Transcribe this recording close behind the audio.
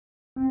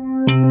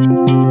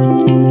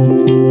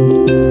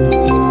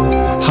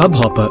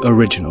Hubhopper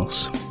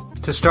Originals.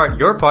 To start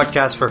your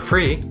podcast for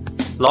free,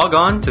 log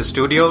on to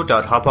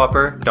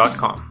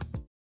studio.hubhopper.com.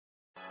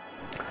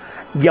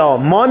 Your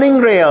morning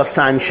ray of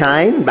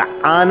sunshine by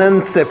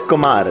Anand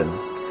Sivkumaran.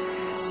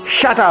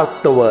 Shut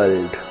out the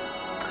world.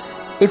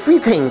 If we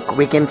think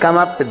we can come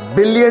up with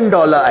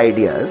billion-dollar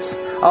ideas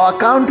or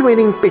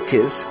account-winning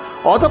pitches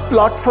or the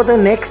plot for the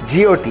next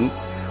GOT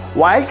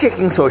while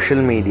checking social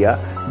media,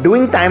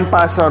 doing time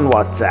pass on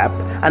WhatsApp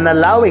and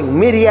allowing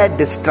myriad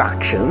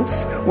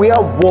distractions, we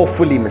are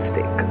woefully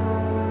mistaken.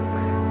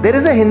 There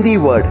is a Hindi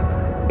word,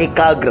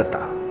 ekagrata,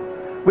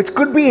 which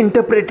could be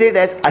interpreted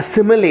as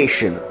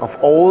assimilation of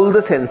all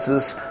the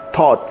senses,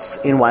 thoughts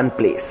in one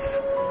place.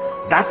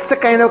 That's the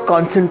kind of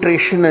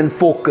concentration and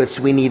focus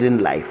we need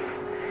in life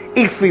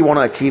if we want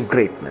to achieve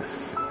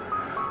greatness.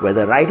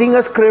 Whether writing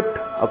a script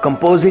or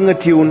composing a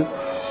tune,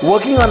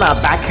 working on our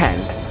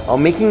backhand or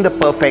making the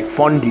perfect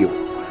fondue,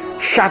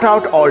 shut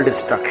out all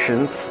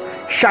distractions,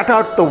 shut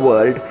out the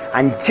world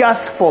and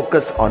just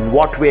focus on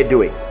what we're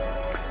doing.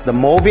 The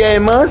more we are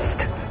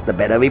immersed, the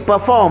better we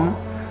perform.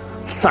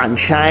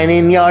 Sunshine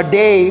in your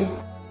day.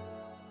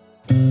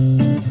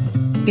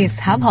 इस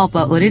hub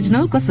hopper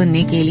original को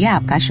सुनने के लिए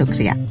आपका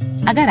शुक्रिया।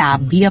 अगर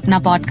आप भी अपना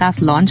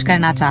पॉडकास्ट लॉन्च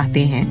करना चाहते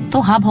हैं, तो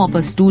हब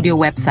हॉपर स्टूडियो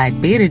वेबसाइट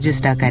पे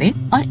रजिस्टर करें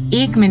और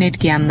 1 मिनट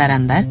के अंदर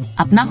अंदर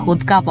अपना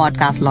खुद का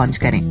पॉडकास्ट लॉन्च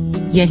करें।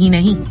 यही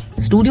नहीं,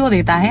 स्टूडियो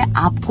देता है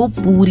आपको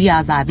पूरी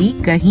आजादी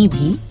कहीं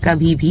भी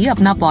कभी भी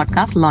अपना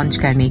पॉडकास्ट लॉन्च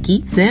करने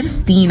की, सिर्फ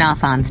 3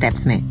 आसान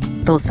स्टेप्स में।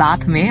 तो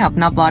साथ में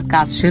अपना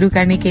पॉडकास्ट शुरू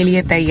करने के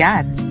लिए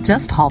तैयार?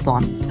 Just hop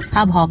on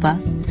Hub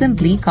Hopper,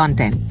 simply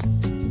content.